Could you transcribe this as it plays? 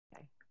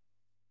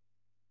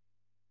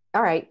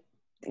All right.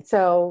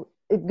 So,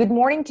 good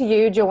morning to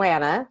you,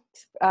 Joanna.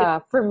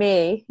 For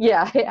me,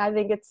 yeah, I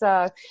think it's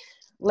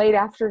late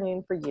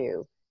afternoon for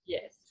you.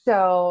 Yes.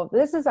 So,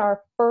 this is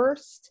our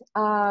first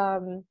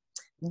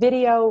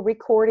video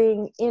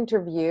recording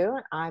interview.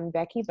 I'm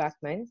Becky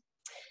Buckman.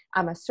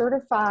 I'm a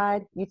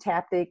certified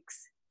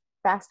Eutaptics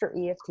Faster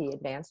EFT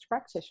advanced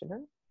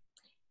practitioner.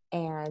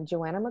 And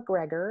Joanna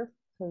McGregor,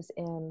 who's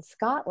in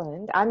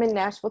Scotland. I'm in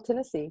Nashville,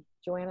 Tennessee.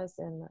 Joanna's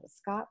in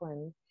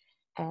Scotland.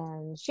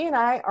 And she and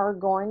I are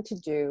going to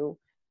do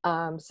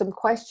some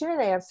question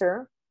and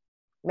answer,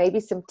 maybe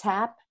some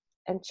tap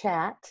and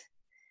chat.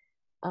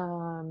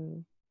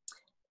 Um,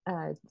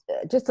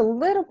 just a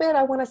little bit,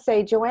 I want to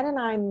say Joanna and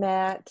I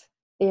met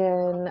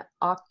in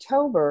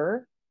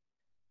October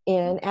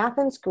in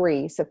Athens,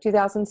 Greece of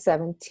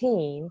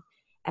 2017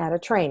 at a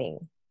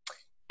training.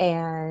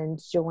 And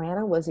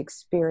Joanna was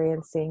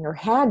experiencing, or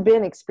had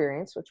been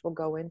experienced, which we'll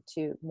go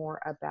into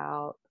more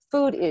about,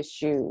 food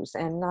issues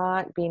and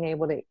not being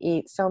able to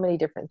eat so many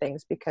different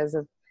things because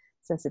of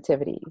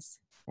sensitivities.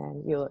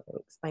 And you'll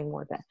explain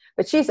more of that.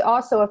 But she's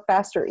also a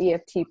faster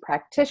EFT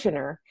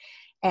practitioner.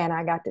 And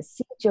I got to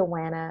see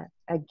Joanna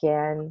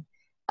again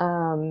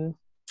in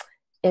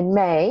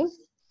May,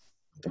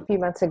 a few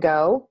months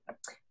ago.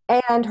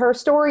 And her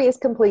story is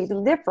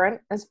completely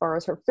different as far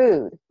as her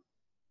food.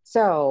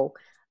 So,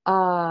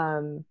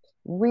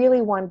 really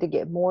wanted to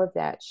get more of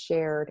that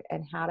shared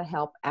and how to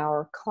help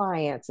our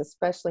clients,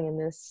 especially in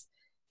this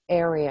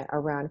area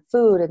around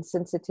food and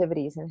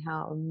sensitivities and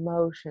how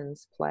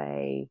emotions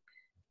play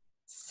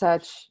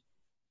such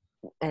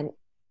a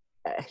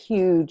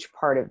huge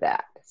part of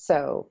that.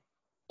 So,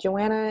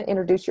 Joanna,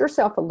 introduce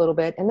yourself a little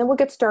bit, and then we'll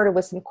get started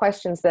with some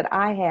questions that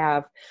I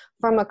have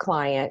from a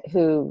client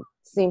who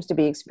seems to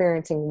be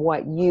experiencing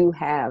what you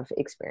have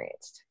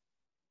experienced.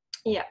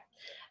 Yeah.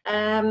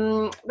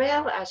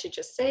 Well, as you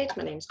just said,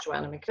 my name's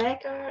Joanna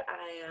McGregor.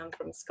 I am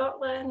from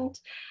Scotland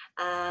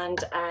and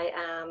I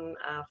am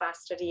a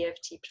faster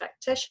EFT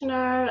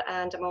practitioner,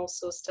 and I'm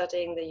also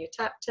studying the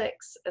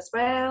Eutaptics as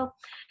well.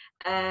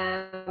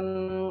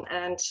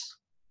 And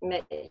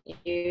met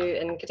you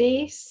in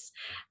Greece,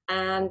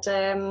 and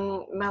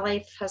my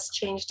life has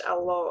changed a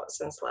lot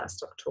since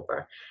last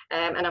October,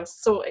 and I'm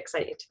so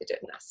excited to be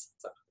doing this.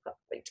 So I'd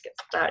like to get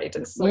started.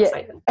 It's so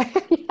exciting.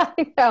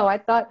 I know. I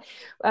thought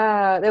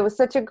it was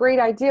such a great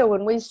idea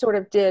when we sort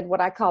of did what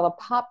I call a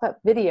pop-up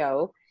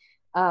video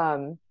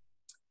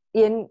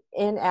in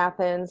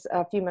Athens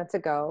a few months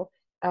ago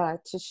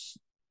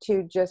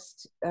to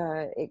just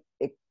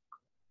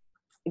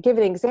give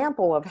an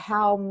example of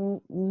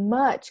how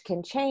much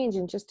can change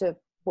in just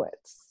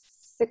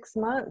 6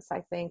 months,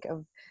 I think,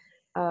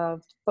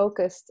 of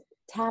focused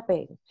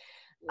tapping.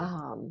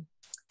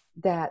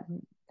 That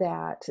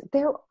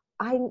there,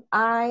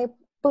 I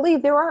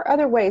believe there are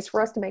other ways for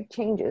us to make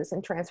changes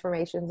and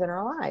transformations in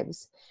our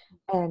lives,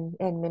 and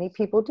many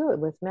people do it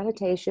with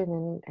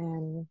meditation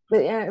and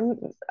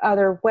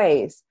other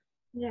ways.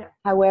 Yeah.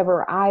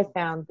 However, I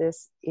found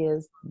this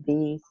is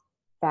the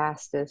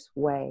fastest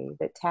way,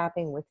 that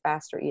tapping with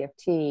faster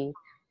EFT,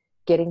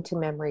 getting to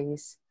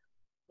memories,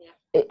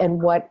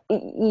 and what,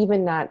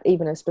 even not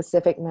even a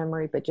specific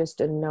memory, but just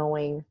a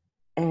knowing,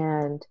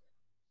 and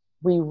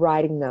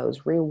rewriting those,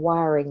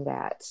 rewiring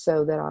that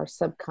so that our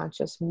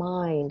subconscious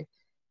mind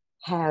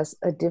has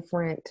a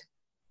different,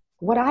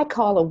 what I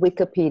call a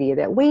Wikipedia,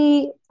 that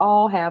we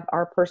all have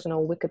our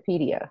personal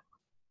Wikipedia.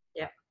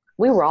 Yeah.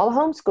 We were all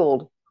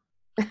homeschooled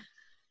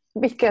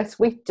because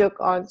we took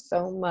on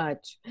so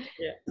much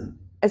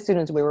as soon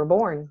as we were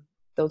born,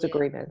 those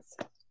agreements.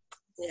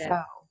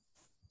 Yeah.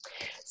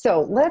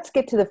 So let's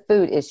get to the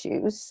food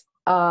issues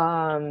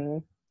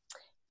and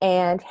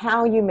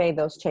how you made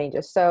those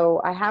changes.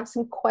 So I have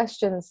some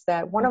questions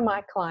that one of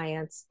my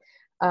clients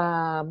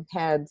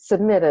had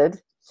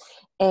submitted.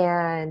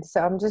 And so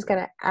I'm just going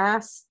to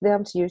ask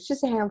them to use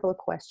just a handful of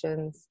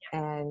questions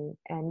and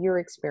your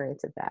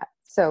experience of that.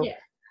 So,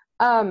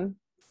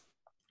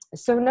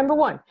 so number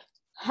one,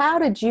 how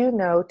did you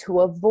know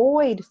to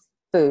avoid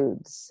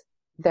foods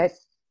that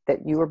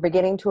you were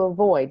beginning to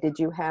avoid? Did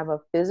you have a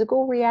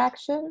physical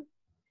reaction?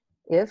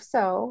 If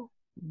so,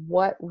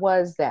 what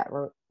was that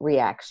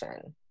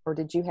reaction? Or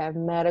did you have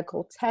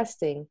medical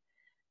testing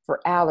for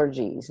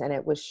allergies and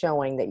it was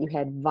showing that you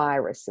had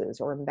viruses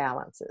or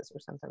imbalances or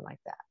something like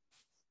that?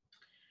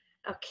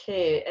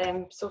 Okay,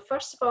 so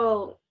first of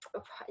all,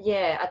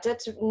 I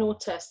did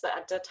notice that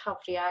I did have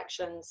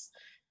reactions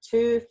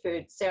to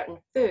food, certain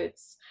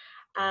foods.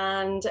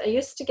 And I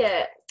used to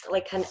get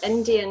like an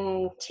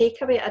Indian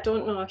takeaway. I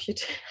don't know if you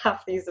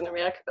have these in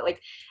America, but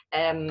like,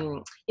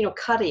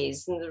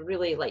 curries, and they're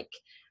really like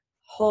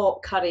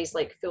hot curries,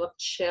 like full of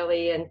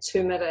chili and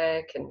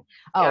turmeric and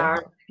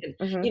garlic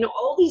and,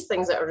 all these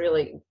things that are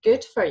really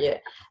good for you.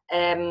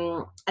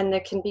 And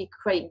they can be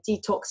quite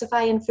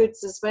detoxifying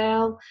foods as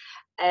well.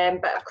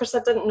 But of course, I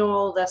didn't know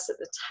all this at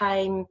the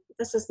time.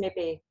 This is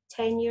maybe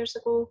 10 years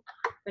ago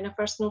when I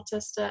first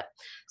noticed it.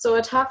 So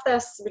I'd have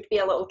this, would be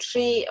a little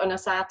treat on a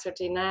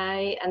Saturday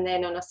night, and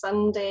then on a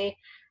Sunday,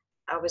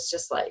 I was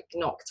just like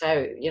knocked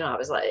out. I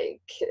was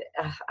like,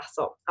 I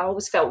thought I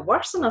always felt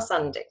worse on a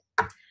Sunday.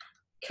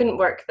 Couldn't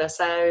work this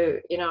out.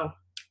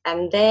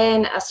 And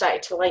then I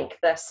started to link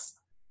this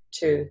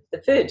to the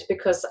food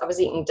because I was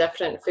eating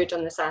different food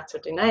on the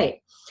Saturday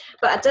night.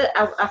 But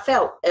I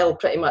felt ill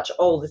pretty much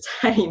all the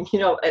time,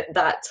 at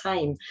that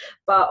time.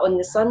 But on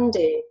the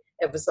Sunday,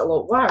 it was a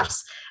lot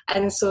worse.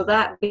 And so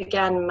that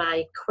began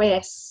my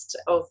quest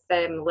of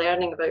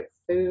learning about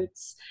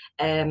foods,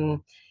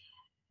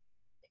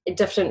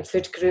 different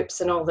food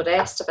groups and all the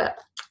rest of it.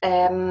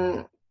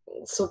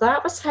 So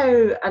that was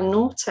how I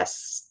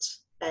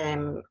noticed,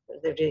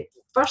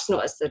 first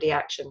noticed the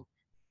reaction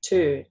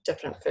to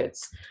different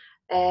foods.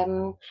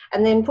 And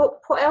then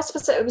what else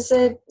was it? It was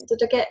did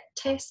I get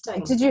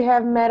testing? Did you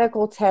have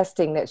medical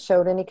testing that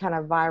showed any kind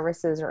of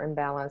viruses or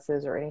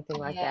imbalances or anything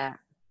like that?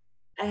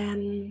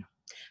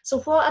 So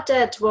what I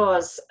did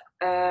was,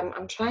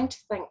 I'm trying to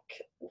think,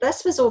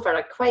 this was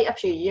over quite a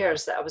few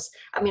years that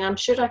I'm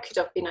sure I could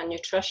have been a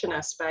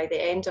nutritionist by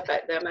the end of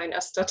it, the amount I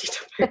studied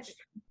about food.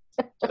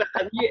 But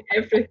I knew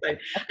everything.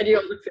 I knew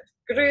all the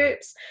food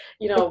groups,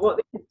 what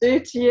they could do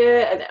to you,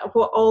 and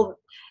what all,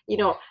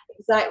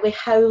 exactly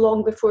how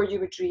long before you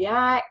would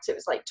react. It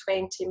was like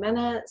 20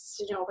 minutes,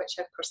 which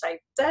of course I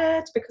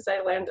did because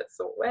I learned it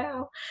so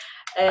well.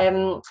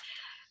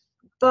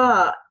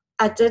 But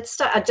I did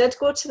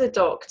go to the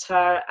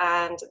doctor,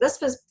 and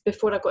this was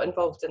before I got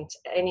involved in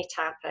any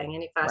tapping,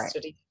 any fast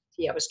food.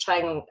 I was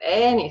trying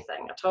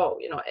anything at all,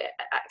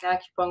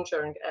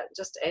 acupuncture and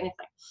just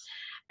anything.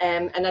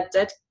 And I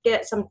did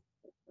get some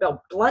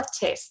blood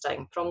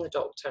testing from the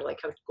doctor. Like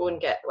I would go and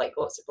get like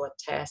lots of blood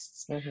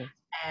tests.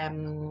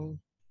 Mm-hmm.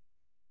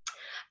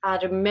 I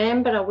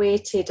remember I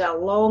waited a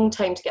long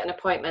time to get an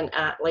appointment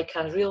at like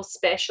a real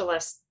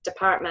specialist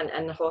department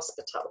in the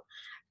hospital.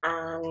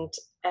 And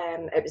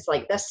it was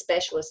like this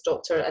specialist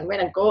doctor, and when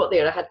I got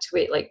there I had to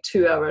wait like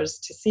 2 hours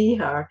to see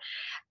her,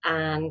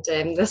 and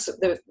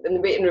the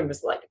waiting room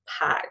was like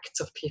packed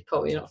of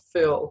people,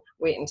 full,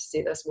 waiting to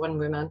see this one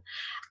woman.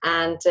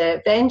 And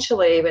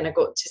eventually when I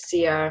got to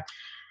see her,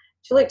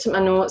 she looked at my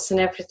notes and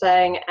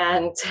everything,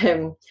 and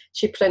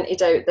she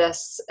printed out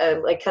this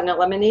like an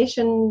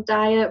elimination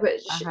diet,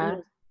 which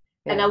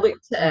and I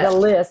looked at the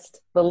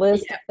list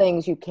of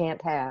things you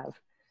can't have.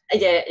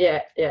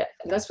 Yeah.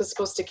 And this was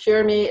supposed to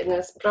cure me, and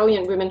this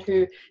brilliant woman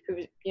who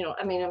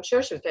I'm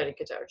sure she was very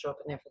good at her job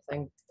and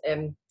everything.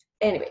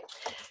 Anyway,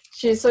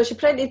 she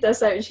printed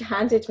this out and she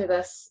handed me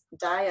this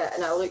diet,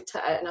 and I looked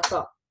at it and I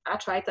thought, I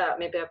tried that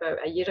maybe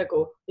about a year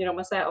ago,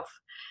 myself.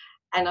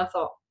 And I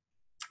thought,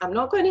 I'm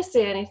not going to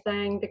say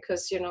anything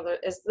because,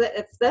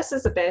 if this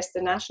is the best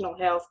the National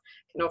Health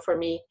can offer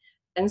me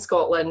in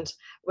Scotland,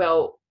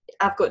 well,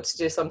 I've got to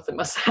do something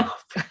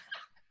myself.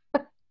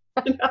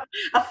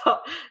 I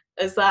thought,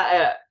 is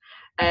that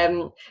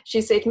it?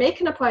 She said,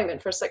 make an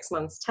appointment for 6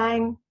 months'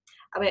 time.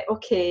 I went,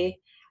 okay.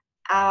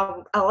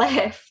 I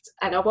left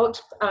and I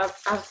walked, I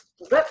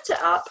ripped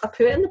it up, I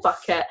put it in the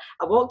bucket,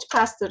 I walked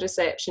past the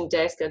reception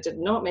desk, I did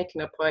not make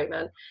an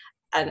appointment,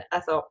 and I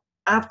thought,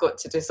 I've got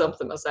to do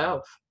something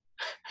myself.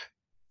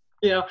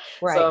 Right.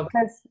 So,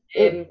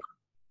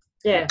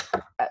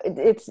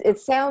 it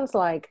sounds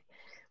like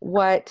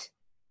what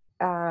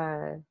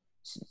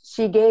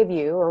she gave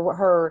you, or what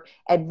her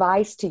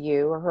advice to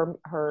you, or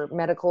her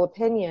medical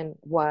opinion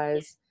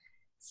was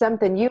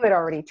something you had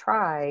already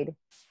tried.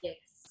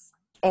 Yes.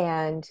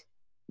 And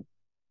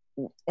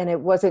it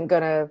wasn't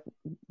going to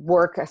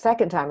work a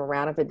second time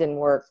around if it didn't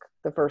work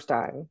the first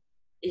time.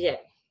 Yeah.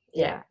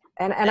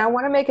 And I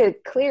want to make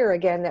it clear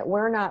again that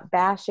we're not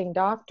bashing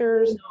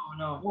doctors.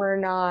 No. We're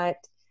not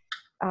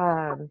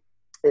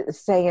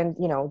saying,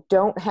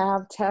 don't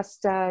have tests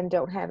done,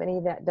 don't have any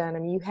of that done. I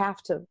mean, you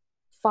have to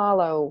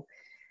follow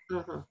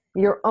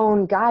your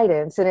own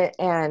guidance,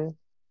 and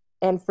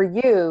for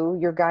you,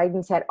 your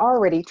guidance had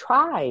already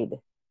tried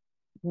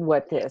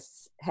what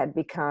this had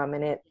become,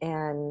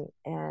 and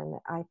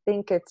I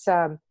think it's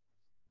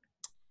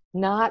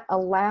not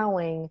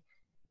allowing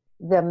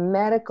the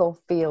medical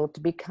field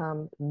to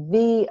become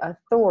the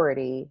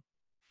authority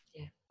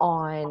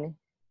on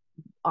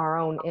our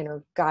own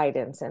inner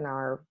guidance and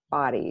our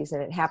bodies.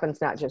 And it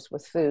happens not just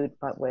with food,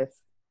 but with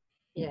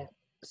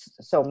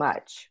so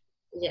much.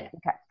 Okay.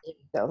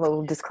 So a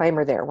little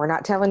disclaimer there. We're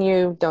not telling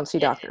you don't see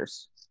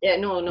doctors. Yeah,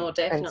 no,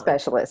 definitely. And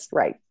specialists,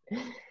 right.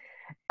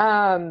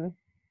 So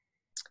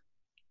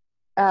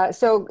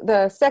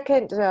the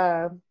second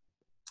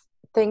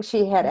thing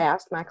she had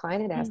asked, my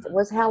client had asked,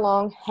 was how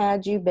long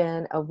had you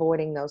been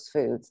avoiding those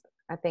foods?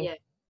 I think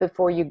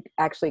before you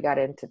actually got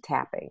into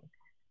tapping.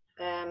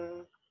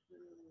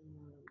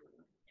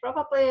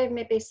 Probably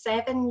maybe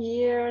 7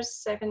 years,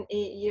 7,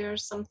 8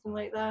 years, something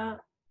like that.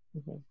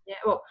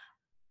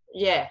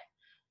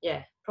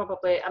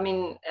 Probably. I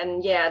mean,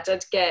 and I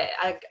did get,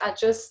 I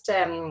just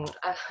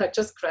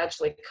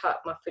gradually cut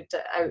my food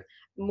out,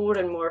 more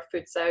and more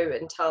foods out,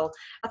 until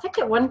I think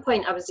at one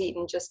point I was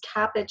eating just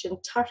cabbage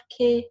and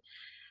turkey.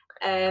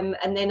 And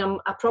then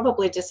I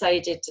probably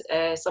decided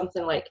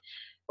something like,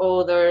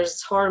 oh,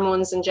 there's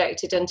hormones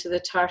injected into the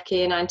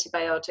turkey and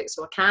antibiotics,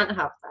 so I can't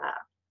have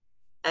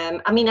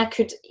that. I mean, I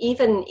could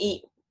even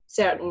eat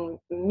certain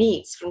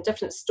meats from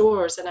different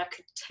stores and I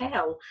could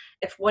tell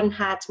if one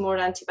had more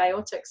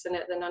antibiotics in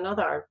it than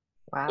another.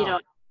 You Wow. know,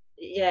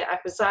 yeah, I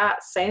was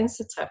that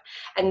sensitive.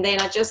 And then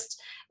I just,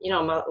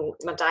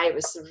 my diet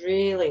was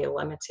really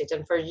limited.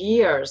 And for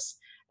years,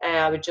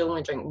 I would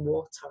only drink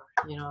water,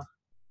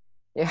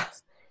 Yeah.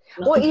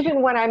 Well, nothing.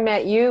 even when I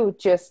met you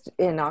just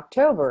in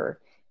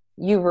October,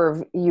 you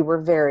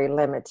were very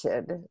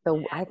limited.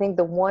 I think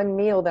the one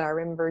meal that I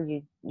remember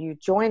you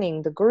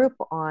joining the group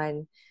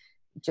on,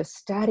 just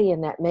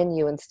studying that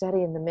menu and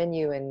studying the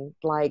menu, and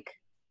like,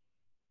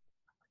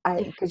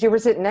 because you were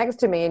sitting next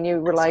to me and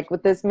you were like,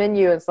 with this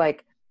menu, it's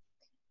like,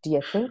 do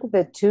you think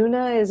the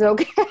tuna is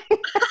okay?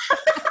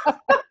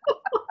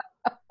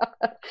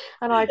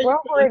 And I'm like,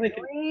 well, we're in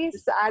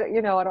Greece. I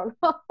don't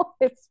know.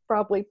 It's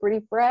probably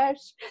pretty fresh.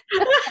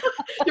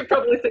 You're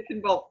probably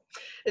thinking, well,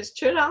 it's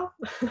tuna.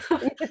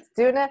 It's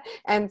tuna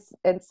and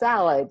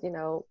salad,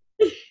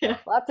 Yeah.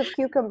 lots of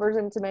cucumbers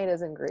and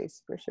tomatoes in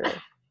Greece for sure.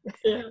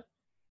 Yeah.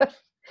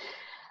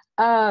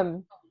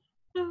 Um,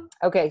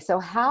 okay, so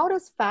how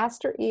does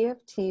faster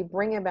EFT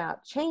bring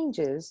about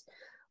changes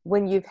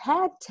when you've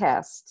had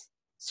tests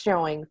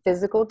showing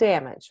physical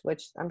damage,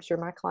 which I'm sure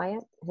my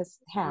client has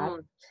had,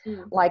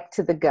 like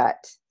to the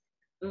gut,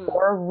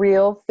 or a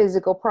real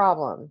physical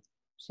problem?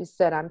 She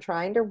said, I'm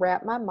trying to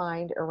wrap my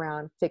mind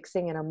around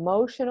fixing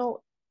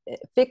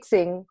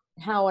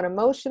how an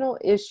emotional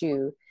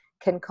issue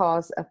can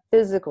cause a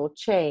physical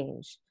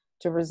change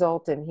to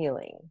result in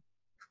healing.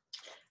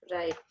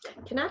 Right.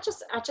 I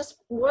just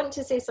want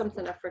to say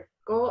something I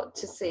forgot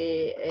to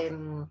say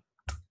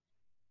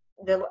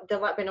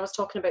when I was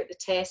talking about the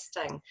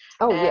testing.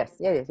 Oh, yes.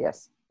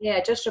 Yeah,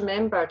 I just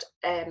remembered.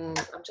 I'm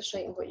just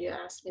writing what you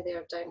asked me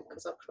there down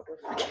because I'll probably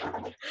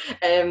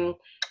forget.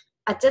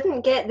 I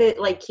didn't get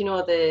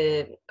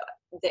the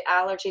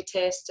allergy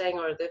testing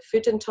or the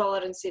food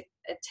intolerance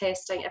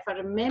testing. If I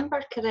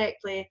remember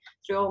correctly,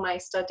 through all my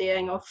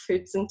studying of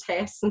foods and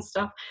tests and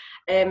stuff,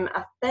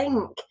 I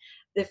think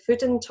the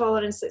food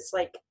intolerance, it's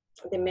like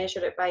they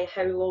measure it by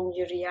how long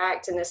you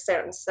react and there's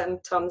certain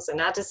symptoms, and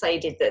I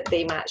decided that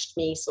they matched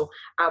me, so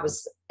I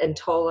was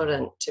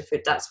intolerant to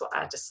food. That's what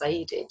I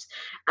decided.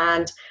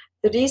 And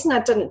the reason I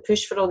didn't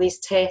push for all these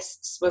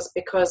tests was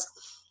because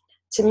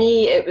to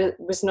me it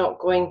was not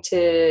going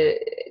to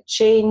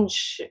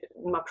change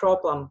my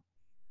problem.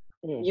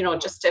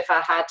 Just if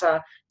I had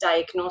a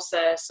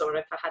diagnosis or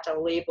if I had a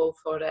label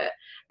for it,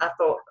 I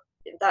thought,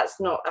 I've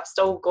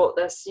still got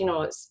this,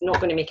 it's not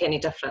going to make any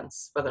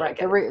difference whether Right.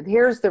 I get it.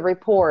 Here's the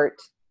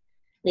report.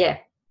 Yeah.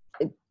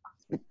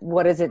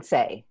 What does it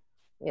say?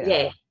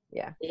 Yeah.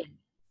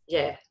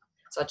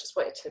 So I just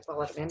wanted to,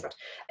 I remembered.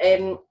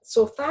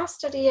 So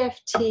faster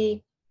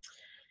EFT.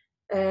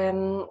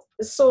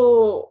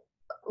 So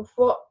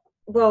what?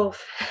 Well,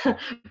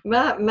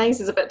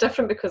 mine's is a bit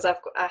different because I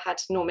had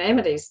no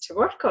memories to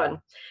work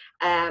on.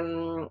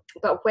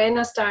 But when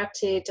I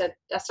started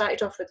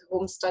off with a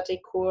home study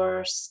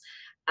course,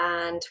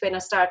 and when I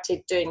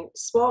started doing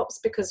swaps,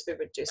 because we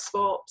would do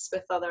swaps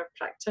with other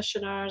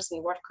practitioners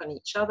and work on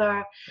each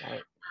other.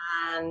 Right.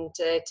 And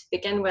to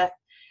begin with,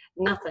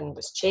 nothing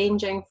was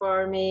changing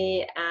for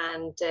me.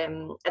 And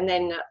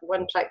then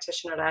one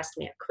practitioner asked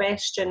me a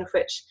question,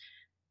 which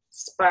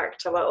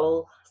sparked a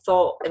little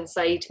thought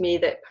inside me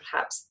that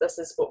perhaps this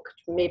is what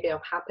could maybe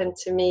have happened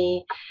to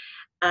me.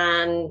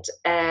 And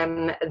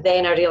then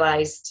I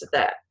realised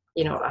that,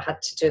 I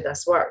had to do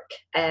this work.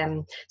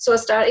 So I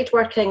started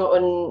working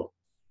on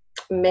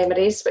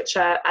memories, which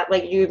I,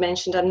 like you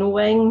mentioned, a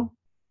knowing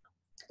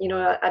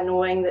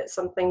that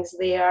something's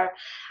there,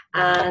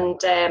 and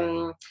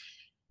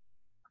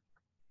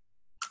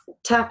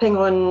tapping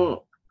on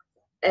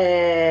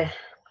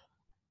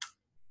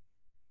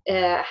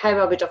how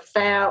I would have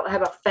felt, how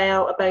I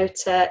felt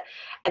about it,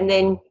 and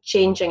then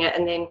changing it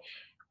and then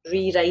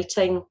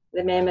rewriting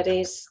the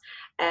memories.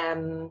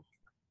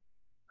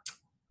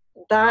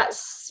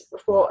 That's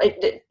what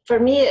for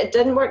me, it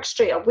didn't work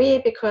straight away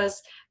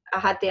because I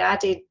had the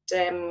added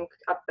a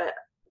bit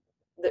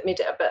that made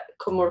it a bit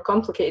more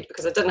complicated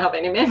because I didn't have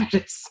any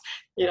memories,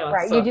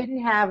 Right. So. You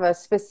didn't have a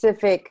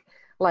specific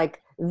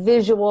like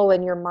visual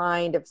in your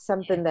mind of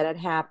something that had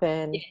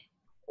happened,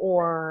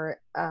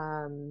 or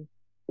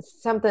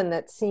something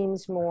that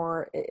seems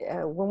more,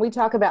 when we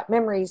talk about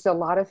memories, a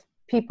lot of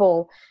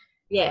people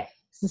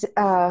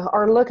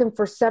are looking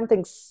for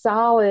something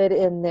solid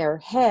in their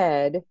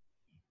head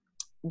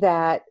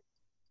that,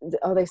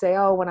 they say,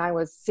 oh, when I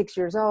was 6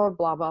 years old,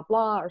 blah, blah,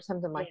 blah, or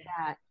something like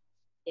that.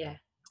 Yeah.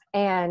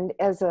 And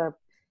as an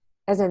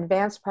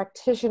advanced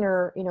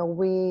practitioner,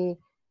 we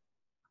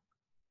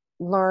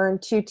learn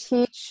to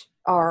teach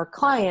our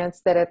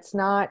clients that it's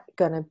not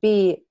going to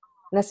be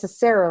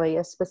necessarily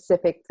a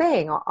specific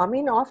thing. I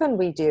mean, often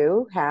we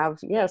do have,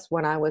 yes,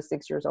 when I was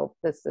 6 years old,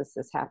 this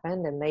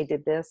happened, and they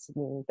did this,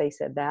 and they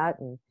said that,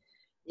 and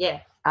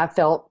I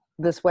felt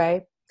this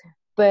way.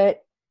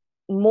 But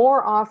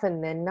more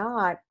often than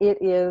not, it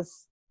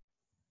is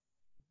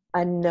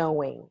a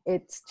knowing.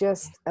 It's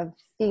just a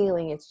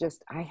feeling. It's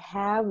just, I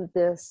have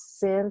this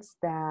sense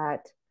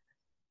that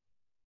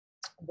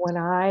when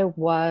I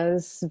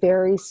was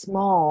very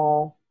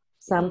small,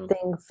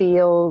 something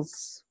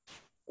feels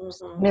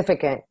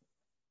significant.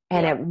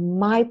 And it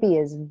might be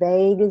as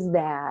vague as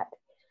that,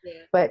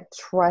 but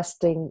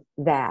trusting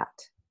that.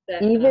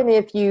 Definitely. Even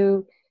if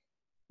you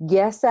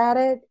guess at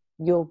it,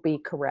 you'll be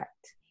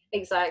correct.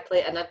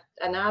 Exactly. And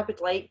I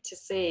would like to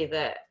say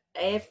that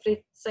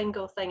every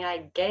single thing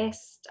I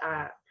guessed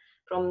at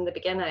from the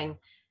beginning,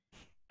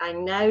 I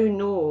now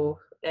know,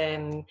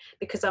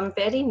 because I'm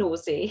very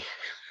nosy.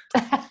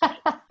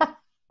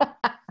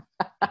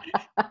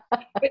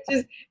 Which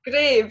is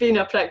great being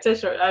a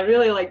practitioner. I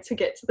really like to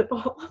get to the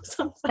bottom of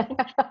something.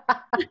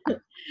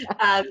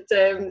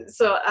 And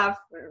so I've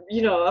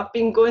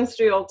been going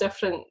through all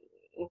different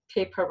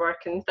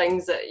paperwork and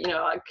things that,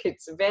 I could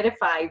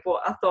verify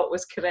what I thought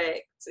was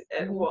correct,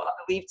 what I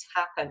believed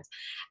happened.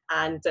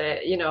 And,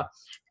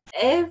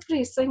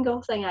 every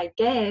single thing I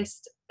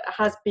guessed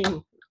has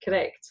been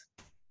correct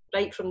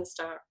right from the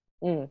start.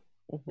 Yeah,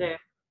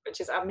 which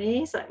is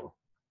amazing.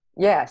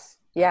 Yes.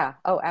 Yeah.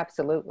 Oh,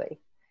 absolutely.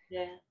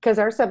 Yeah. Because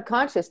our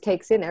subconscious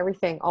takes in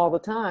everything all the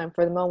time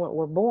for the moment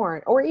we're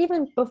born, or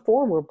even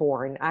before we're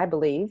born, I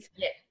believe.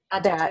 Yeah, I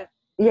do too.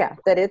 Yeah,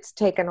 that it's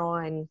taken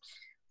on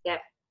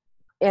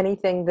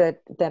anything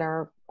that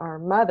our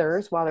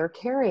mothers, while they're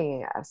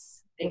carrying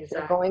us, if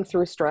they're going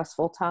through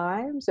stressful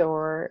times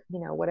or,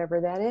 whatever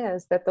that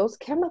is, that those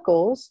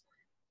chemicals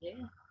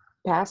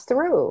pass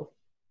through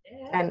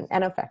and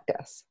affect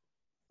us.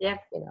 Yeah.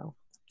 And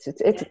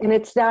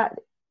it's not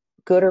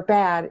good or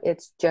bad.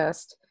 It's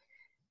just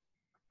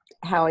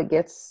how it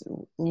gets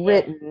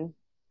written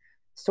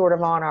sort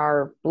of on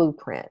our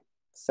blueprint,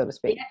 so to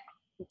speak.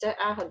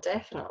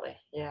 Definitely.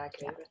 Yeah, I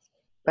agree with you.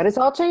 But it's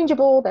all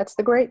changeable. That's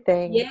the great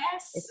thing.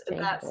 Yes,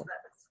 that's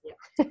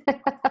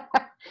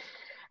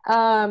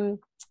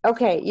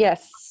okay,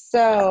 yes.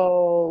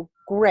 So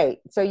great.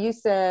 So you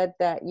said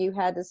that you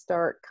had to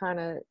start kind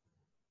of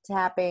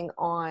tapping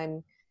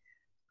on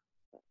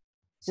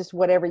just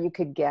whatever you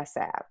could guess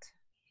at.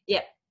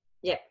 Yeah.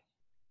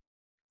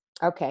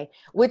 Okay,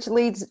 which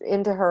leads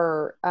into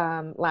her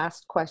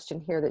last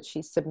question here that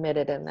she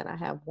submitted, and then I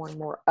have one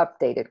more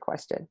updated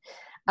question.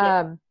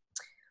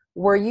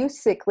 Were you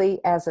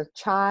sickly as a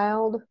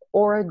child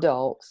or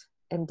adult,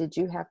 and did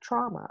you have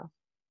trauma?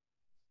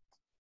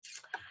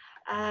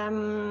 I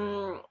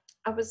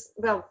was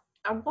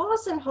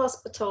in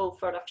hospital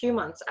for a few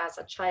months as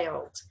a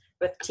child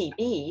with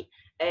TB,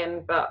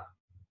 but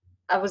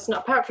I was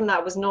not, apart from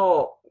that, I was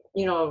not,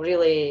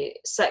 really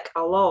sick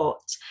a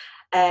lot.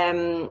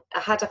 I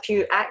had a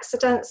few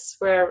accidents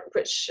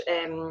which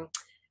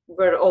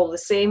were all the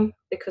same,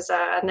 because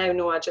I now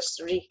know I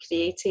just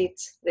recreated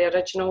the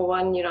original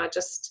one.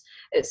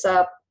 It's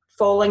a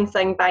falling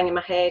thing, banging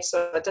my head,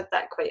 so I did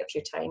that quite a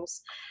few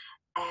times.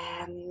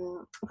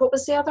 What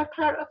was the other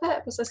part of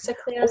it? Was I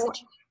sickly as a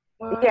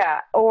child? Yeah,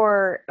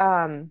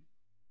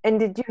 and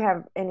did you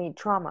have any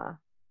trauma?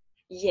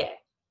 Yeah,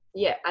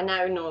 I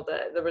now know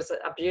that there was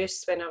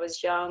abuse when I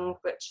was young,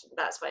 which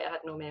that's why I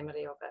had no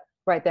memory of it.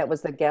 Right, that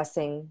was the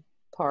guessing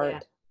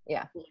part.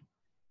 Yeah.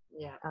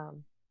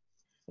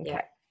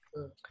 Okay.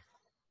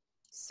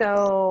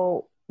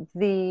 So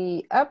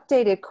the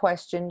updated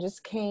question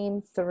just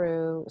came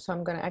through, so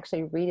I'm going to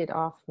actually read it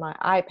off my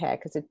iPad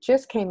because it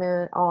just came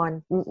in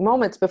on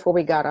moments before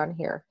we got on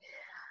here.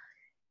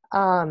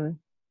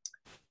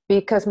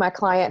 Because my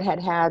client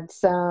had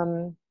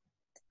some,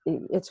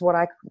 which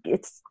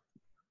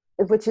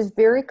is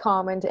very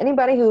common to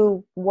anybody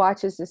who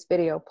watches this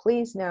video.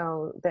 Please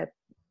know that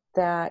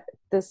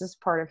this is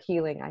part of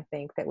healing. I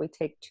think that we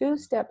take 2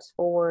 steps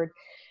forward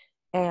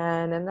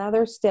and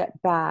another step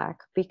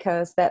back,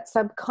 because that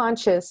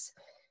subconscious,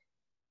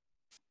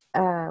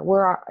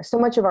 where so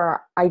much of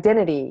our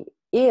identity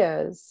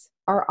is,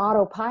 our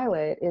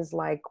autopilot is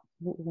like,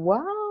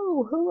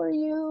 wow, who are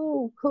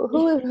you?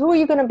 Who are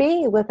you going to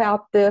be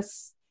without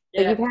this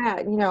that you've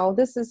had?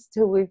 This is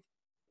who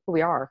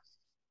we are.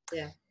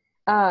 Yeah.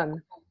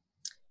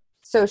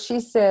 So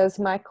she says,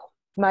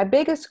 my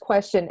biggest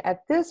question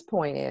at this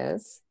point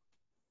is,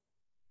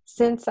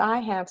 since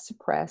I have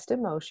suppressed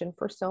emotion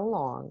for so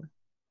long,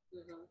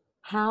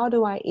 how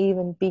do I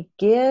even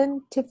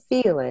begin to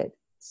feel it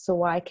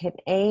so I can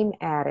aim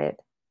at it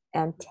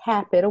and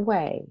tap it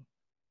away?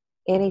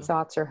 Any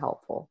thoughts are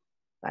helpful.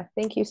 I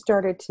think you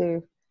started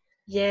to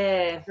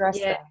address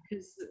that.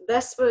 Because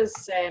this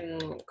was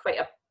quite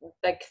a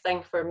big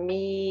thing for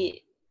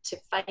me, to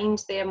find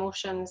the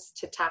emotions,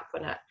 to tap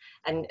on it.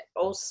 And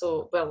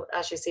also, well,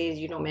 as you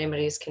say,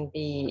 memories can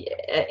be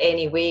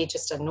any way,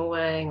 just a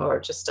knowing or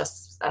just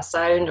a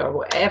sound or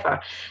whatever.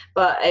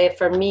 But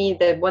for me,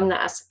 the one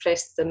that I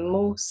suppressed the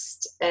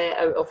most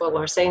out of all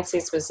our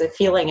senses was the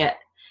feeling it.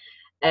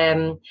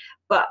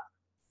 But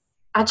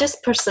I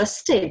just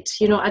persisted,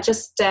 I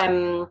just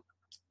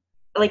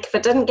like if I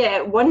didn't get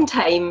it one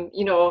time,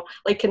 you know,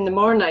 like in the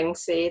morning,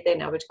 say,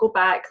 then I would go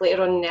back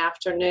later on in the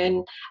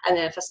afternoon, and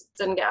then if I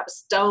didn't get it, I would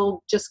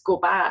still just go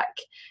back,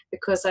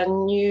 because I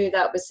knew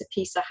that was the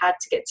piece I had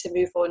to get to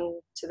move on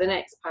to the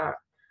next part.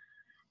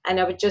 And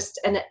I would just,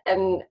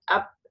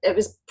 it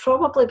was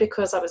probably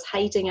because I was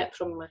hiding it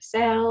from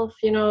myself,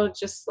 you know,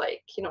 just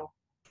like, you know,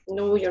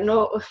 no, you're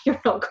not,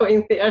 you're not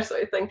going there,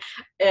 sort of thing.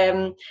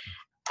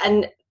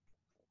 And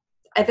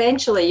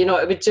eventually, you know,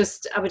 it would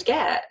just, I would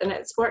get it, and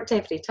it's worked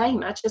every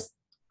time. I just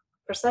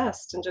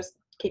persist and just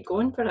keep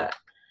going for it.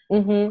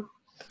 Mm-hmm.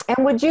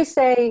 And would you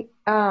say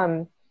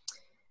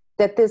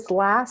that this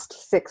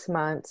last 6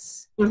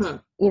 months, Mm-hmm.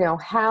 you know,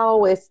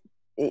 how is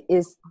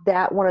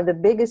that one of the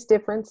biggest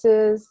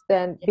differences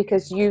then?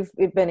 Because you've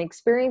been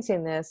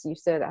experiencing this, you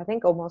said, I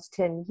think almost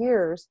 10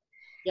 years.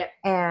 Yeah.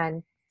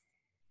 And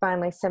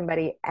finally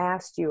somebody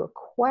asked you a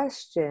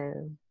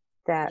question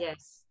that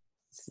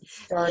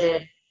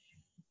started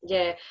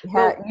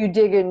you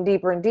digging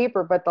deeper and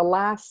deeper, but the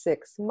last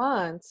 6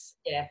 months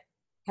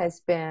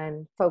has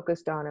been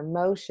focused on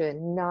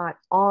emotion, not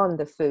on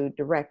the food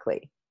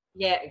directly.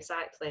 Yeah,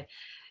 exactly.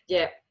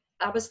 Yeah.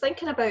 I was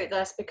thinking about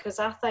this because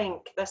I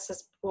think this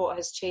is what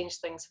has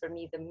changed things for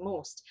me the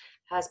most,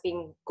 has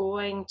been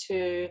going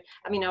to,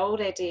 I mean, I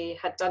already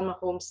had done my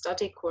home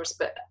study course,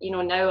 but, you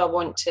know, now I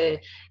want to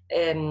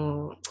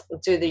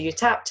do the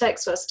UTAPTIC.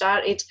 So I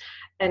started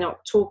in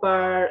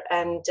October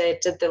and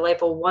did the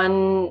level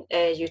 1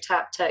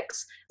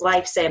 UTAPTICs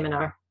live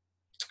seminar.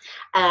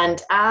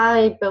 And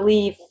I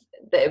believe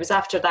that it was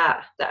after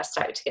that that I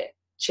started to get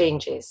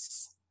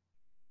changes.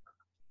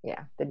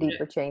 Yeah, the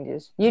deeper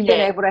changes. You've been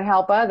able to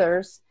help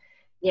others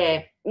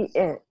in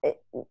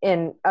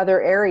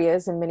other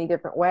areas in many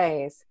different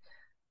ways,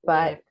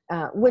 but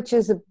which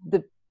is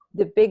the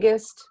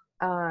biggest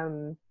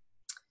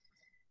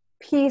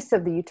piece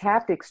of the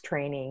eutaptics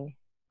training,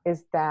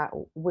 is that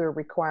we're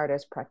required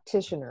as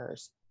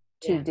practitioners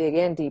to dig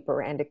in deeper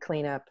and to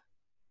clean up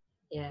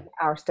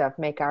our stuff,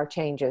 make our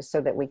changes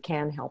so that we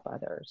can help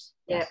others.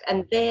 Yeah,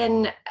 and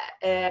then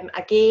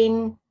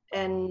again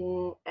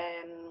in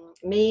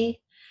May,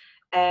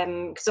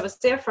 because I was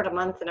there for a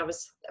month and I've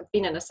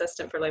been an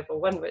assistant for level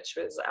 1, which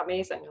was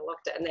amazing. I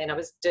loved it. And then I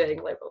was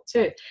doing level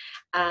 2,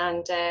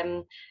 and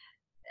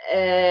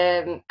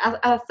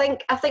I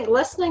think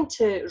listening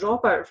to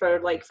Robert for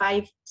like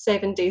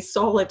 5-7 days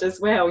solid as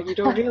well, you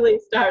know, really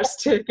starts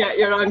to get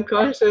your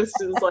unconscious.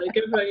 It's like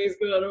everybody's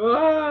going,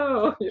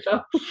 whoa, you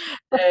know.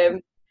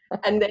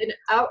 And then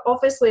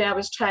obviously I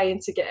was trying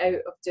to get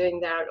out of doing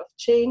the art of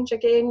change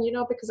again, you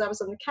know, because I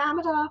was on the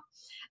camera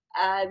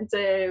and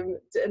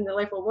in the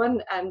level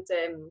 1, and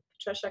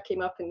Patricia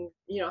came up and,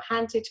 you know,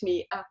 handed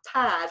me a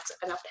pad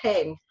and a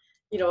pen,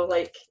 you know,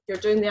 like, you're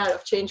doing the art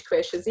of change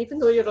questions, even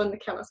though you're on the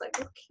camera. I was like,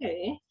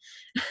 okay.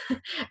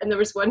 And there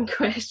was one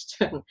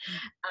question,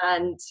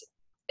 and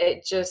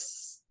it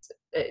just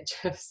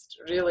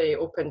really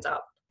opened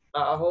up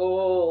a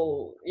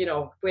whole, you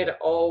know, where it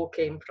all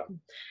came from.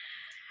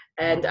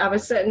 And I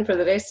was sitting for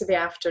the rest of the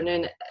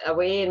afternoon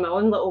away in my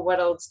own little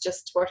worlds,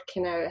 just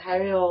working out how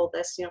all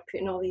this, you know,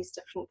 putting all these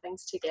different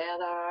things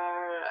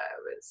together.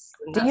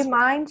 Do you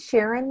mind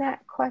sharing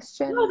that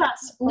question?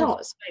 No,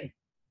 it's fine.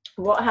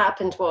 What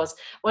happened was,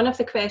 one of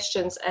the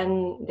questions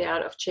in the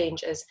art of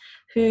change is,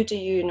 who do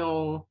you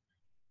know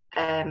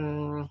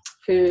who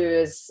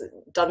has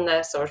done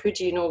this, or who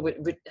do you know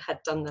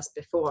had done this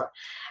before?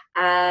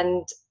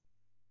 And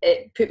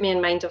it put me in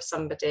mind of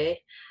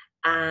somebody,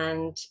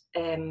 and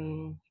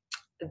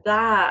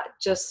that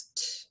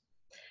just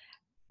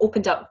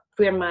opened up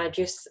where my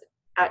abuse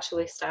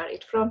actually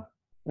started from.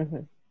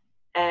 Mm-hmm.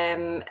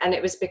 And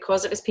it was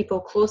because it was people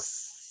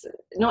close,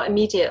 not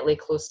immediately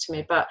close to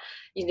me, but,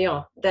 you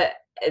know,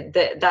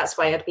 that's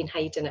why I'd been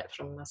hiding it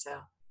from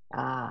myself.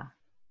 Ah,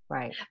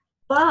 right.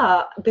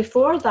 But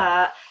before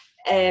that,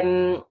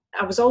 I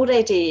was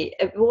already,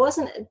 it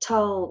wasn't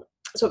until,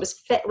 so it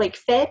was like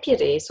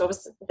February, so I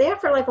was there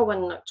for level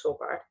 1 in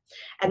October,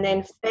 and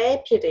then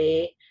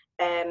February,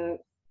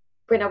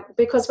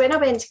 because when I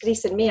went to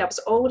Greece in May, I was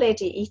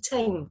already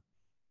eating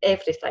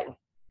everything.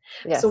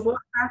 Yes. So what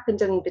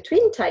happened in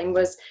between time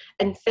was,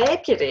 in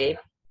February,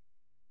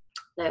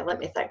 now let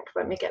me think,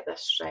 let me get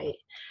this right.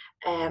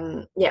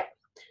 I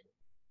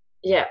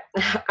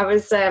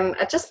was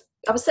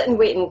sitting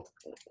waiting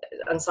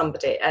on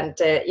somebody, and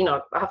you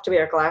know, I have to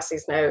wear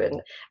glasses now,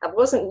 and I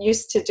wasn't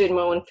used to doing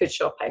my own food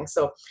shopping,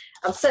 so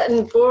I'm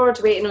sitting bored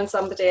waiting on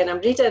somebody, and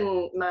I'm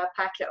reading my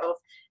packet of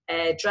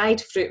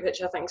dried fruit,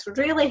 which I think is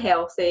really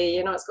healthy.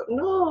 You know, it's got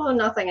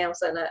nothing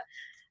else in it,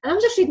 and I'm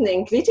just reading the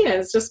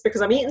ingredients just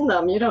because I'm eating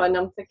them, you know, and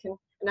I'm thinking,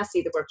 and I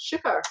see the word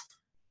sugar.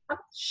 I'm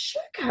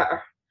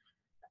sugar,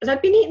 and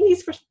I've been eating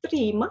these for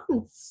 3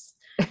 months.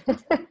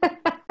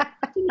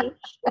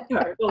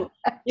 Sugar. Well,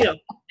 you know,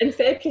 in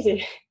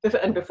February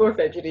and before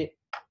February,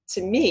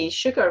 to me,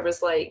 sugar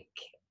was like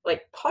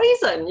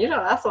poison. You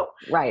know, I thought,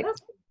 right.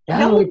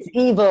 Oh, it's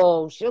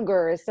evil.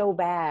 Sugar is so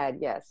bad.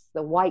 Yes,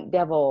 the white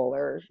devil,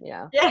 or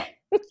yeah.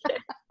 And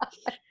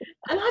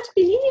I'd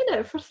been eating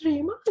it for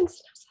 3 months. And I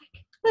was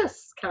like,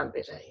 this can't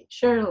be right,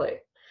 surely.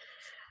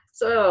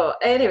 So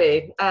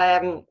anyway,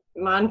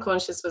 my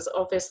unconscious was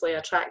obviously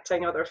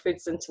attracting other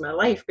foods into my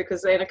life,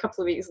 because then a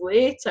couple of weeks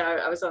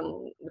later I was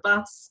on the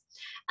bus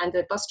and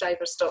the bus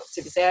driver stopped.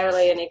 He was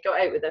early and he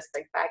got out with this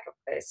big bag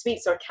of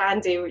sweets or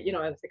candy, you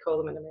know, as they call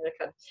them in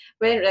America.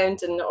 Went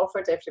round and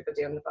offered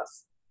everybody on the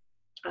bus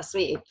a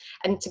sweetie.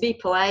 And to be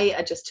polite,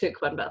 I just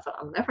took one, but I thought,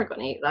 I'm never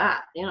going to eat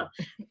that, you know,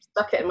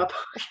 stuck it in my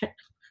pocket.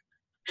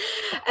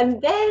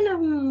 And then a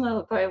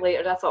little while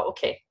later I thought,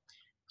 okay,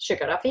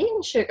 sugar, I've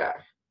eaten sugar.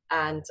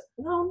 And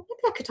well,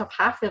 maybe I could have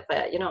half of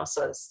it, you know.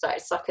 So I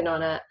started sucking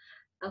on it.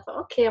 I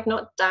thought, okay, I've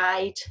not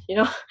died, you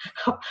know,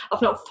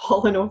 I've not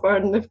fallen over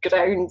on the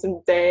ground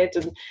and dead,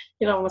 and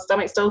you know, my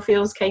stomach still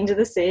feels kind of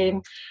the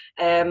same.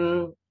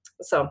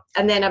 So,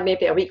 and then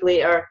maybe a week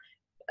later,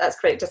 that's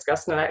quite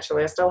disgusting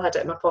actually. I still had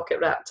it in my pocket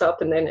wrapped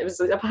up, and then it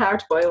was a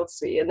hard-boiled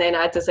sweet, and then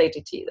I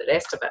decided to eat the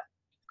rest of it.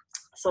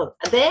 So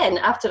then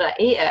after I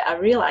ate it, I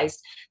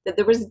realised that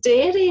there was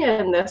dairy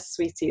in this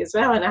sweetie as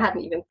well, and I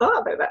hadn't even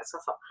thought about that. So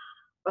I thought,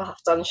 well,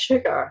 I've done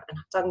sugar and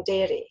I've done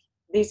dairy.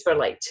 These were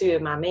like two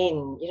of my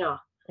main, you know.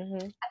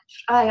 Mm-hmm.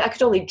 I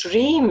could only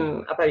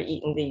dream about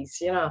eating these,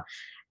 you know.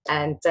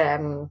 And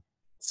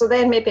so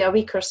then maybe a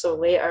week or so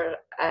later,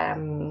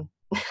 I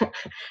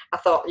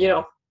thought, you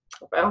know,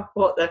 well,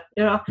 what the,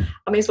 you know,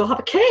 I may as well have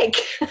a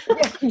cake.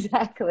 Yeah,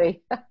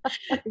 exactly.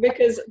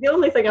 Because the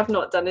only thing I've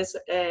not done is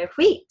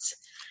wheat.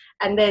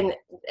 And then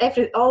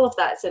all of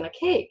that's in a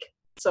cake.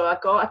 So I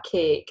got a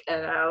cake,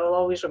 and I'll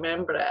always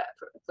remember it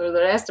for the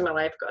rest of my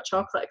life. I got a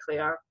chocolate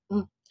eclair,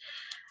 and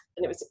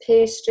it was a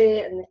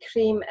pastry and the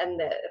cream and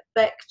the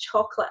thick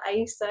chocolate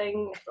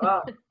icing.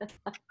 Oh, it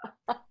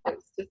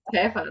was just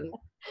heaven.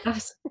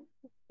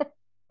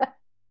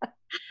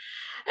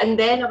 And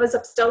then I was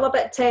still a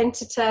bit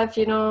tentative,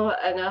 you know,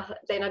 and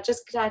then I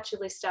just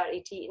gradually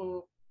started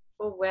eating.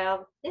 Oh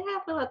well, yeah,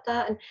 I've not had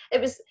that, and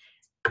it was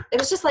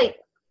just like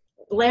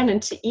learning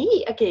to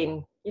eat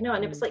again, you know,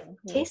 and it was like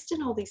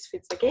tasting all these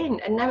foods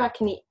again, and now I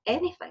can eat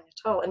anything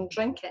at all and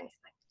drink anything.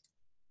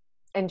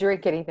 And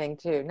drink anything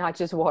too, not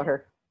just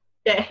water.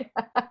 Yeah.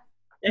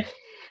 Yeah.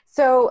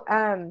 So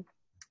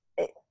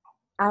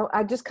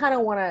I just kind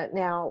of want to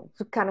now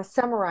kind of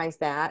summarize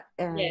that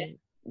and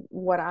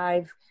what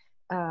I've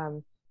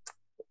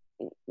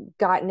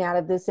gotten out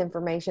of this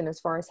information as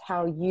far as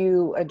how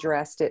you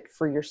addressed it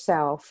for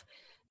yourself,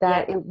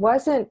 that it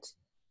wasn't,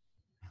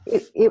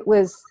 it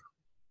was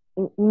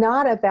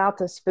not about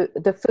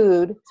the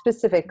food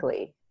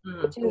specifically,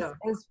 which is,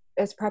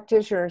 as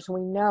practitioners,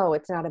 we know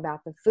it's not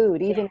about the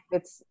food, even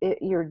if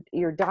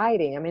you're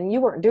dieting. I mean,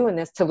 you weren't doing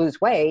this to lose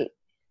weight.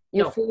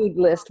 Your food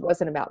list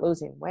wasn't about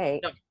losing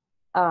weight.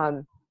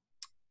 No.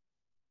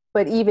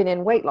 But even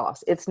in weight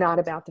loss, it's not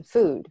about the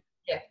food.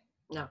 Yeah.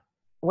 No.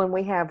 When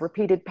we have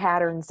repeated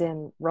patterns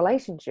in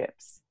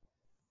relationships,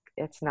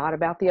 it's not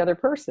about the other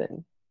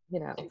person, you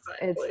know.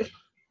 Exactly.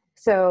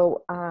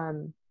 So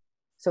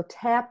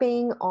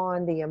tapping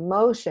on the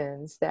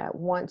emotions that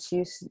once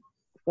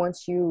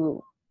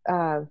you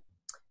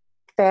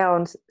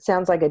found,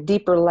 sounds like a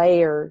deeper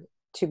layer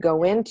to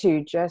go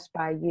into just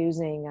by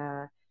using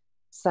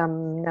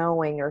some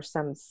knowing or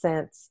some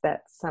sense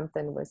that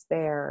something was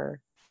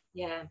there.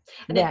 Yeah,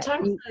 and it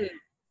turns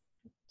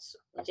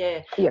out,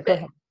 go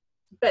ahead.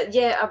 But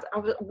yeah,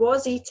 I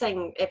was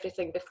eating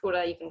everything before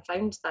I even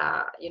found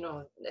that, you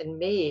know, in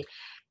May.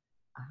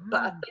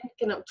 But I think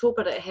in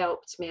October it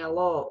helped me a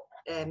lot,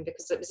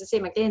 because it was the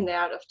same again, the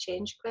art of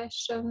change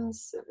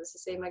questions, it was the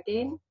same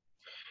again.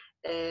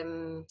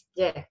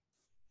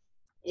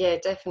 Yeah,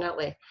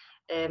 definitely.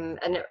 And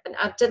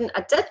I did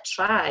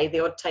try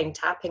the odd time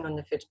tapping on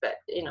the food, but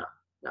you know,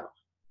 no.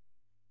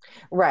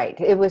 Right.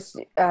 It was,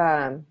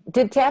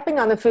 did tapping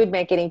on the food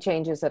make any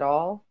changes at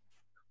all?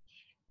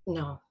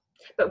 No.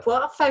 But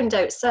what I've found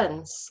out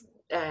since,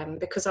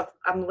 because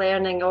I'm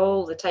learning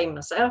all the time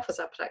myself as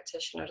a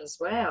practitioner as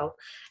well,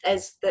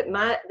 is that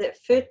that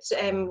food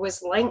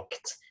was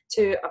linked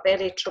to a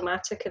very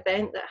traumatic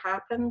event that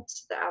happened,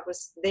 that I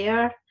was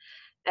there.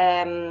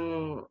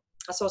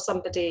 I saw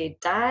somebody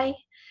die,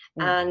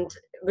 and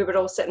we were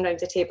all sitting around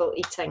the table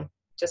eating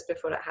just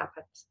before it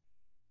happened.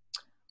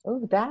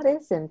 Oh, that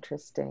is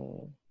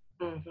interesting.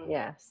 Mm-hmm.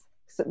 Yes.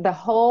 So the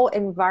whole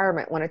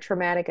environment, when a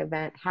traumatic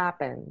event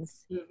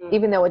happens,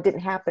 even though it didn't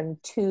happen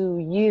to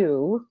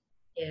you,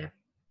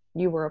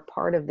 you were a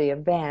part of the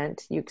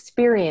event, you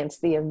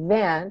experienced the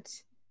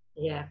event,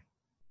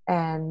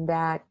 and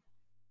that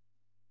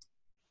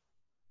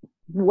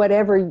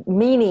whatever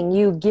meaning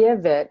you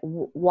give it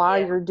while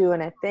you're doing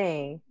a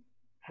thing.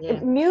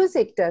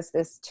 Music does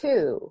this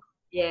too.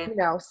 You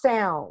know,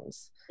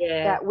 sounds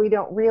that we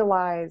don't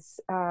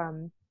realize.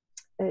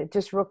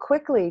 Just real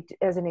quickly,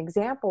 as an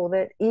example,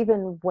 that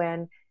even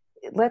when,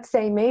 let's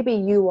say maybe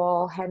you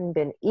all hadn't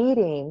been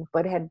eating,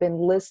 but had been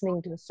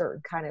listening to a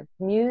certain kind of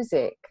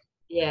music,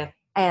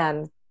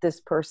 and this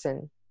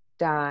person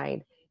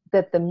died,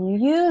 that the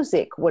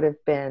music would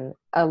have been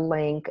a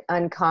link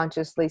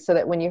unconsciously, so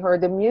that when you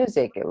heard the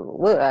music,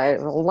 I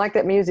don't like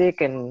that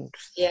music, and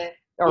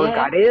or Yeah,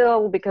 got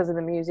ill because of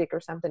the music or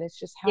something. It's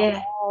just how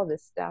yeah. all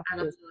this stuff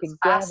And is it's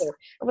fast. together.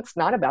 Well, it's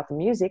not about the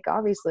music,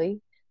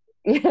 obviously,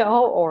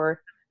 or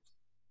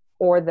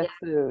the Yeah,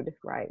 food,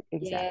 right? yeah,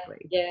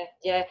 Exactly. yeah,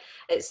 yeah.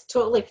 It's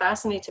totally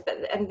fascinating.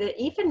 But and the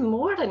even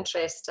more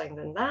interesting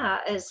than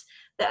that is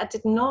that I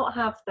did not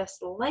have this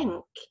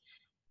link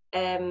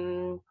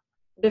um,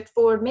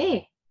 before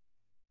me,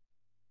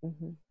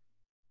 Hmm.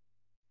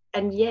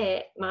 and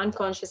yet my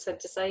unconscious had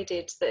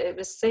decided that it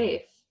was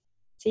safe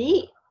to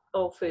eat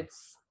all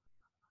foods.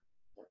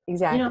 You know,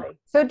 Exactly.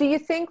 So do you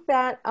think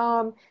that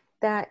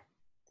that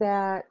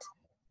that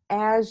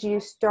as you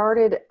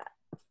started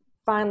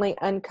finally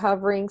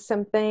uncovering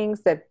some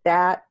things,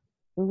 that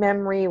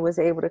memory was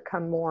able to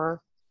come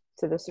more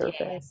to the yeah,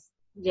 surface?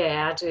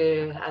 yeah, I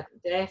do. I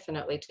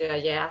definitely do.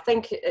 Yeah, I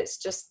think it's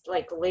just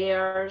like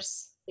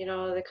layers.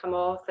 They come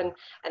off, and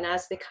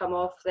as they come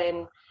off,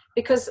 then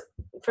because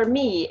for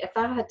me, if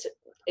I had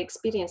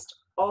experienced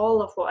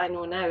all of what I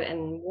know now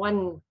in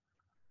one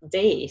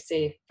day,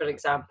 say for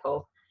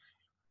example,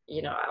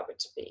 I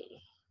would be.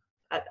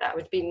 I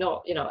would be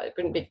not, it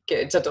wouldn't be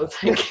good. I don't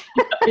think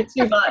it'd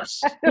be too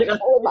much,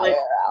 Pull my like,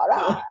 hair out.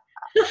 no. Ah.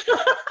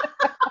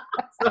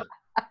 So,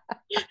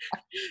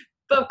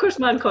 but of course,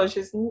 my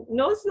unconscious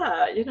knows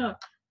that,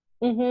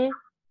 Mm-hmm.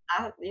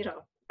 I, you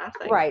know, I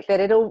think, Right. That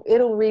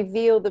it'll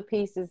reveal the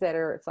pieces that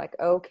are, it's like,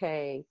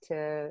 okay,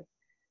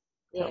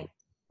 yeah,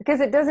 because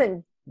it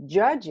doesn't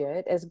judge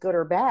it as good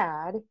or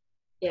bad.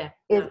 yeah,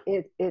 no,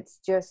 It's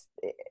just,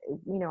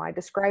 I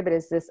describe it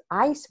as this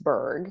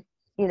iceberg,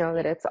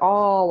 that it's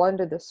all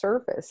under the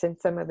surface, and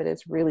some of it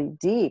is really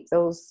deep,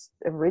 those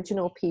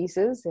original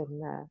pieces,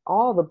 and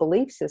all the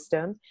belief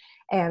system,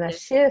 and a yeah,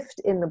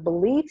 shift in the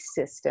belief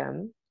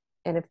system.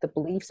 And if the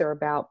beliefs are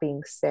about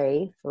being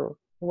safe or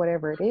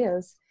whatever it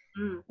is,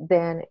 mm,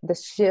 then the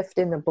shift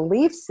in the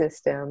belief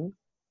system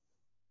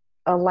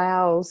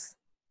allows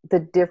the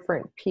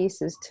different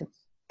pieces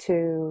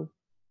to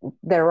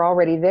that are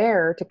already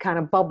there to kind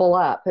of bubble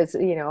up. As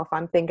if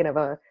I'm thinking of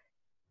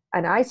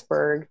an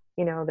iceberg,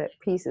 that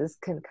pieces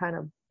can kind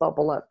of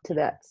bubble up to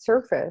that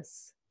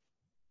surface.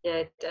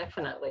 yeah,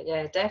 definitely,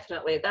 yeah,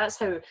 definitely. That's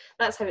how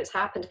it's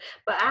happened.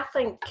 But I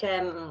think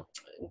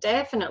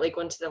definitely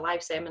going to the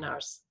live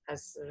seminars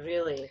has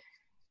really,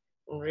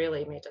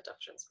 really made a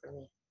difference for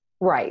me.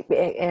 Right.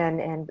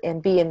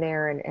 And being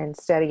there and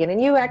studying.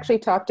 And you actually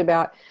talked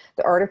about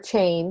the art of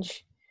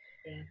change,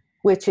 Yeah,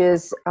 which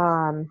is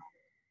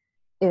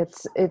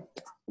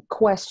it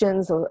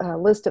questions, a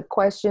list of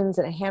questions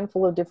and a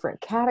handful of different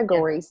yeah,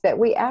 categories that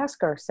we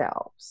ask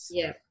ourselves.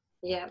 yeah,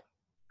 yeah,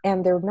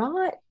 And they're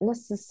not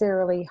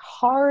necessarily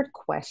hard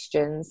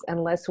questions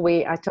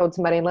I told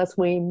somebody, unless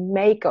we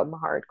make them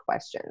hard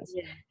questions.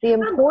 yeah. The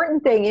And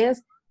important thing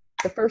is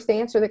the first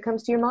answer that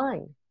comes to your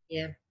mind.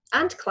 yeah.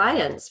 And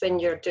clients, when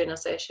you're doing a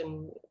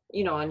session,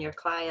 on your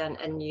client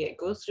and you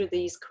go through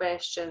these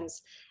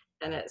questions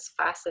and it's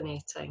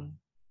fascinating,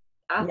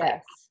 I think.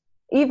 Yes.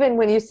 Even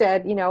when you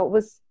said, it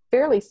was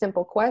fairly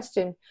simple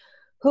question,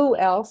 who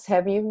else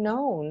have you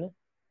known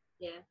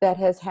Yeah, that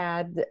has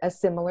had a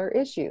similar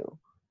issue?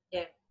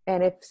 yeah,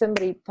 And if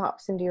somebody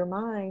pops into your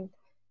mind,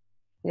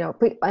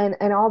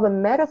 and all the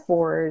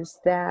metaphors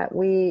that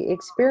we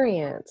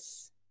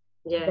experience,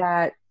 yeah,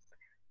 that,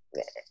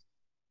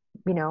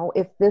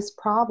 if this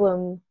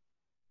problem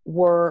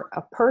were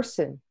a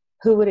person,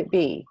 who would it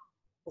be?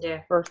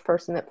 yeah, First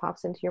person that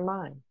pops into your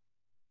mind.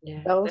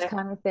 yeah, Those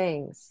kind of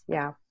things.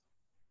 Yeah.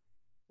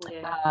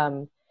 yeah,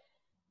 Um,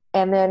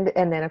 and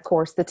then of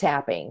course the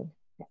tapping.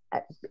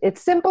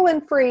 It's simple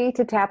and free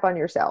to tap on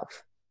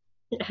yourself,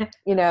 yeah,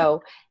 you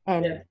know,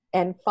 and yeah,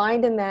 and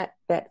finding that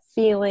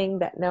feeling,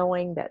 that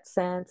knowing, that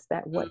sense,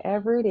 that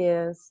whatever it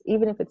is,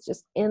 even if it's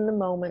just in the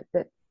moment,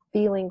 that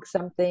feeling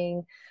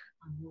something,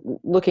 mhm,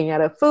 looking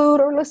at a food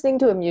or listening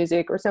to a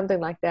music or something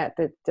like that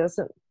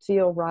doesn't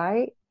feel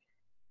right.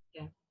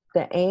 yeah,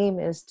 The aim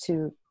is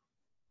to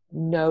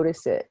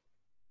notice it.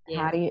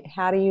 yeah,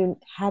 How do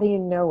you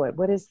know it?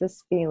 What is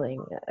this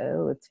feeling?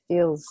 Oh, it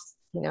feels,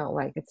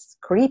 like it's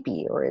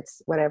creepy, or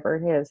it's whatever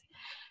it is.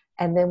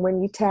 And then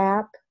when you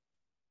tap,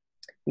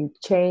 you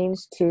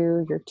change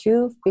to your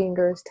two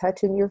fingers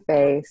touching your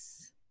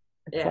face.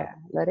 yeah.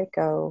 Let it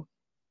go.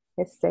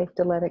 It's safe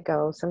to let it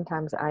go.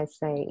 Sometimes I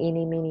say,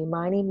 eeny, meeny,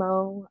 miny,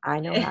 mo. I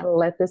know how to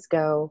let this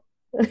go.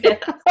 Yeah.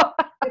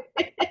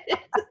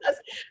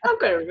 I'm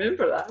going to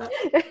remember that.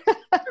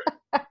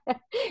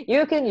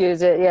 You can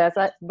use it, yes.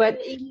 But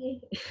Yeah,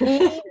 eeny,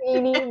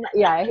 meeny,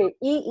 yeah, I hate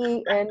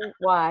EENY,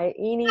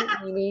 eeny,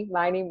 meeny,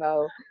 miny,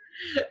 mo.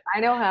 I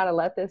know how to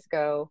let this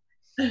go.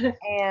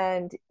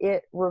 And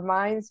it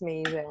reminds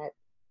me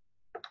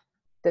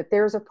that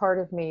there's a part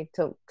of me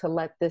to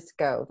let this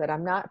go, that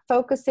I'm not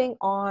focusing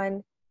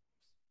on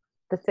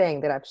the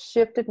thing, that I've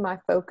shifted my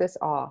focus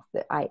off,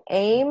 that I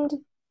aimed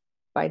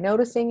by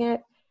noticing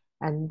it,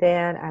 and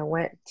then I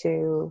went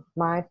to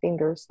my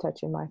fingers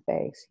touching my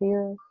face.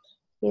 Here,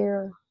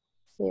 here,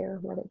 here,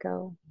 let it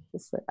go.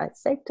 It's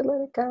safe to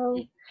let it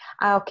go.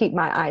 I'll keep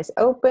my eyes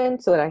open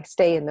so that I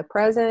stay in the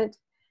present,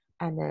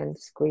 and then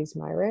squeeze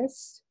my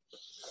wrist.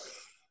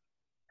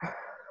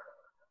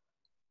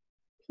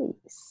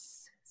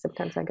 peace.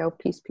 Sometimes I go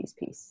peace, peace,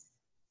 peace.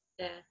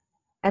 Yeah.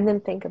 And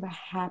then think of a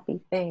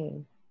happy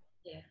thing.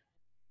 Yeah.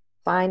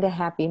 Find a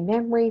happy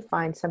memory,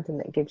 find something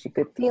that gives you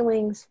good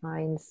feelings,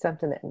 find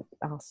something that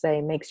I'll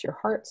say makes your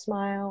heart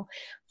smile,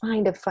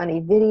 find a funny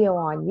video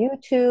on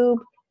YouTube,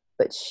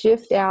 but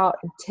shift out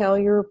and tell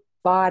your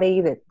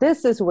body that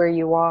this is where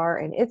you are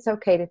and it's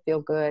okay to feel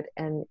good.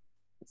 And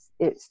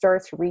it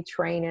starts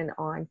retraining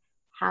on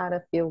how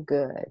to feel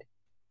good.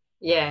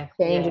 Yeah.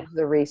 Changes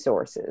the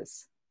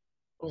resources.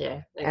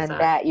 Yeah, exactly. And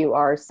that you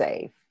are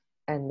safe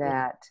and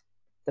that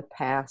the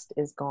past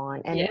is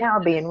gone and now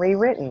being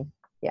rewritten.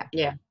 Yeah.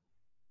 Yeah.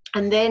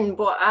 And then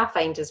what I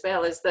find as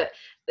well is that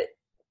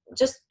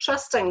just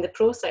trusting the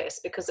process,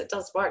 because it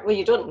does work. Well,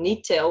 you don't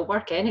need to, it'll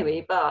work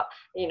anyway, but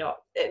you know,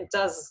 it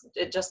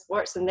just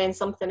works, and then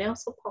something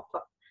else will pop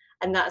up.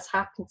 And that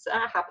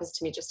happens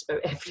to me just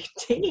about every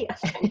day, I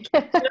think.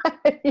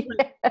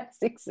 Yes,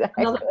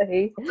 exactly.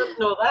 I didn't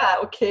know that.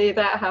 Okay,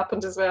 that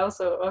happened as well.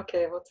 So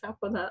okay, we'll tap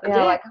on that.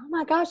 Yeah, like, oh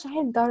my gosh, I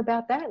hadn't thought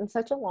about that in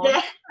such a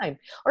long time.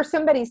 Or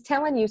somebody's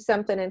telling you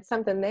something and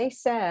something they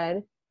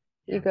said,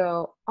 you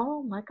go,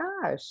 oh my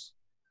gosh.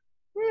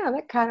 Yeah,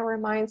 that kind of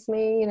reminds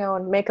me, you know,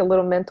 and make a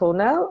little mental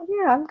note.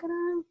 Yeah, I'm going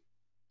to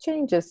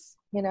change this,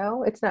 you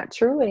know, it's not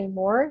true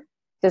anymore.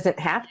 Doesn't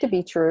have to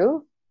be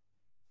true.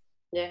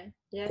 Yeah.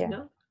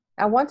 No.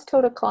 I once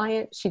told a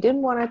client she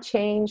didn't want to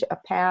change a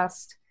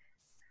past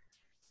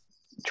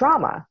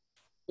trauma.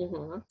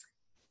 Mm-hmm.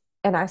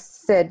 And I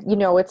said, you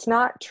know, it's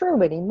not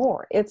true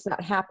anymore. It's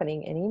not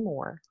happening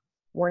anymore.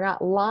 We're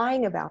not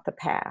lying about the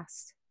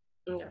past.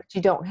 No. But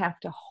you don't have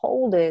to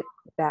hold it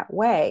that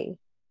way.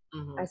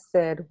 Mm-hmm. I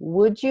said,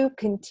 would you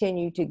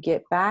continue to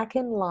get back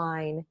in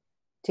line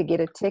to get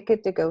a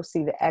ticket to go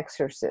see The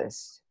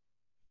Exorcist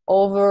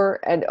over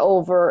and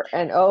over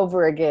and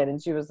over again?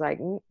 And she was like,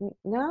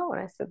 no.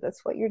 And I said,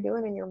 that's what you're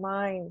doing in your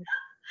mind.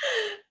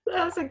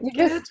 That was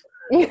good.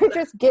 You're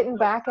just getting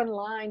back in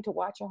line to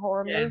watch a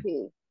horror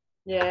movie.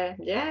 Yeah.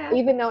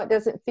 Even though it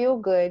doesn't feel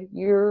good,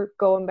 you're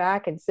going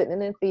back and sitting in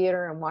the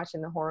theater and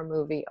watching the horror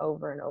movie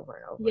over and over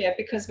and over. Yeah,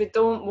 because we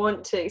don't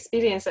want to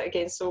experience it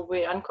again, so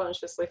we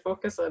unconsciously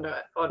focus on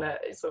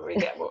it, so we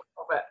get more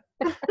of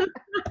it.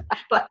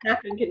 But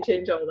tapping can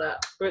change all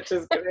that, which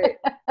is great.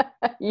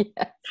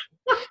 Yes.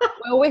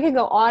 Well, we can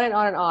go on and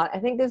on and on. I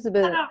think this has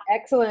been an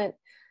excellent,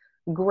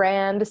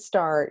 grand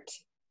start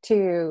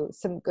to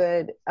some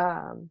good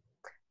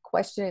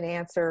question and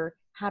answer,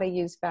 how to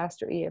use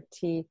faster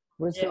EFT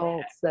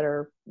results that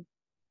are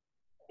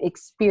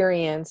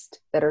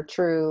experienced, that are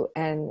true,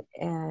 and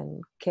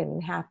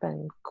can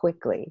happen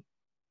quickly.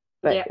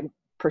 But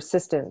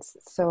persistence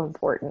is so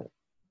important.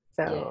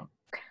 So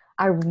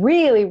I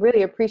really,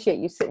 really appreciate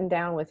you sitting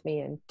down with me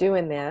and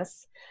doing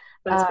this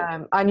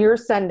on your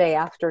Sunday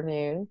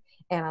afternoon.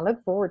 And I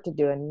look forward to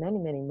doing many,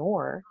 many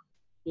more.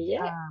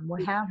 Yeah.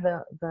 We'll have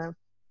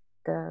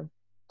the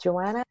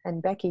Joanna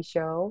and Becky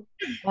show,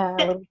 a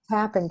little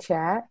tap and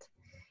chat.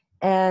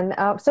 And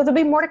so there'll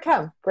be more to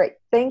come. Great.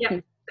 Thank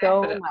you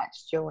so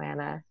much,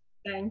 Joanna.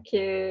 Thank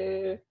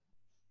you.